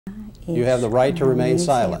You have the right to remain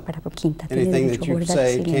silent. Anything that you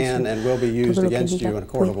say can and will be used against you in a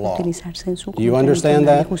court of law. Do you understand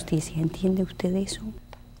that?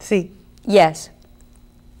 Sí. Yes.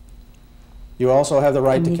 You also have the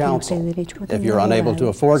right to counsel. If you're unable to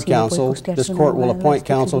afford counsel, this court will appoint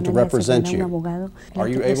counsel to represent you. Are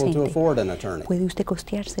you able to afford an attorney?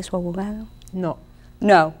 No.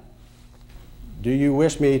 No. Do you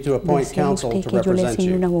wish me to appoint counsel to represent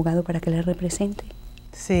you?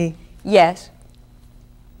 Sí. Yes.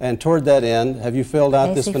 And toward that end, have you filled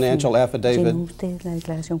out this financial affidavit?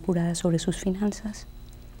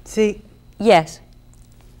 Sí. Yes.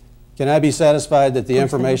 Can I be satisfied that the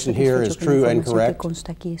information here is true and correct?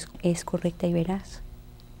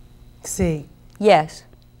 Sí. Yes.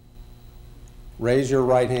 Raise your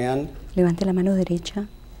right hand. Levante la mano derecha.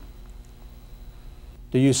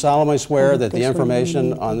 Do you solemnly swear that the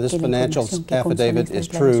information on this financial affidavit is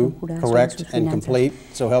true, correct, and complete,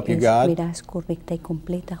 so help you God?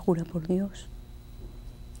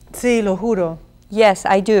 Sí, lo juro. Yes,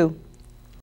 I do.